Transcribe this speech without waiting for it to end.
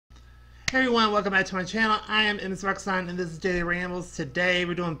Hey everyone, welcome back to my channel. I am Ms. Roxanne and this is Daily Rambles. Today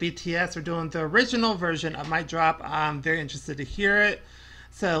we're doing BTS. We're doing the original version of Mic Drop. I'm very interested to hear it.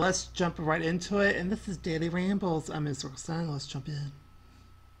 So let's jump right into it. And this is Daily Rambles. I'm Ms. Roxanne. Let's jump in.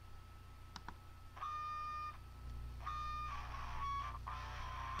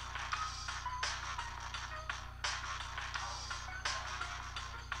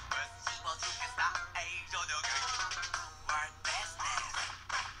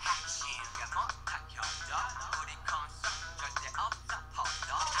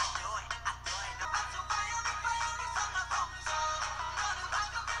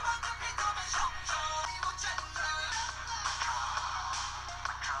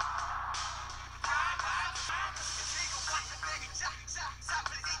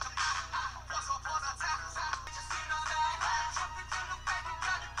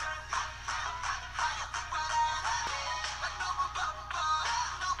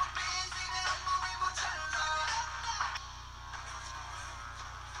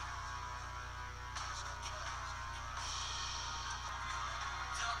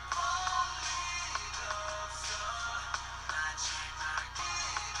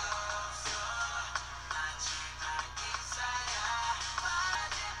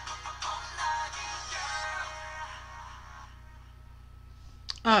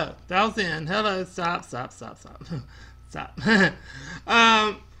 Oh, that was the end. Hello, stop. Stop. That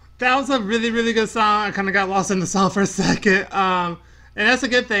was a really good song. I kind of got lost in the song for a second. And that's a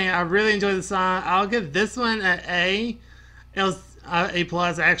good thing. I really enjoyed the song. I'll give this one an A. It was A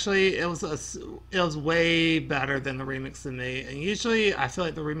plus actually. It was way better than the remix to me. And usually, I feel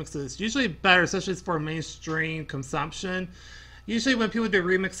like the remix is usually better, especially for mainstream consumption. Usually, when people do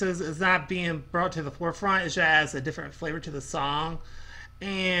remixes, it's not being brought to the forefront. It just adds a different flavor to the song.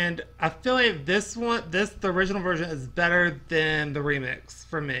 And I feel like the original version is better than the remix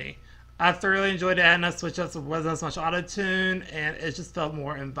for me. I thoroughly enjoyed it, and I switched up, so it wasn't as much auto-tune, and it just felt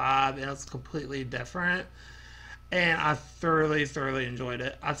more in vibe, and it was completely different. And I thoroughly enjoyed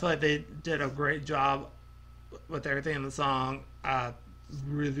it. I feel like they did a great job with everything in the song. I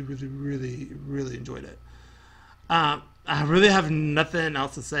really enjoyed it. I really have nothing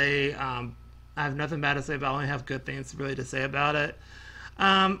else to say. I have nothing bad to say, but I only have good things really to say about it.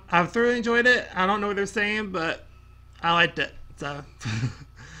 I've thoroughly enjoyed it. I don't know what they're saying, but I liked it. So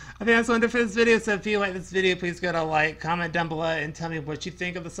I think that's one for this video. So if you like this video, please go to like, comment down below, and tell me what you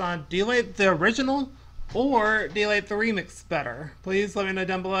think of the song. Do you like the original or do you like the remix better? Please let me know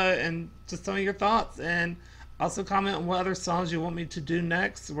down below and just tell me your thoughts. And also comment on what other songs you want me to do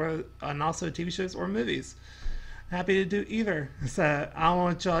next, and also TV shows or movies. Happy to do either. So I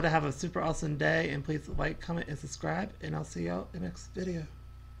want y'all to have a super awesome day, and please like, comment, and subscribe, and I'll see y'all in the next video.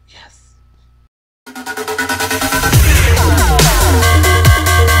 Yes.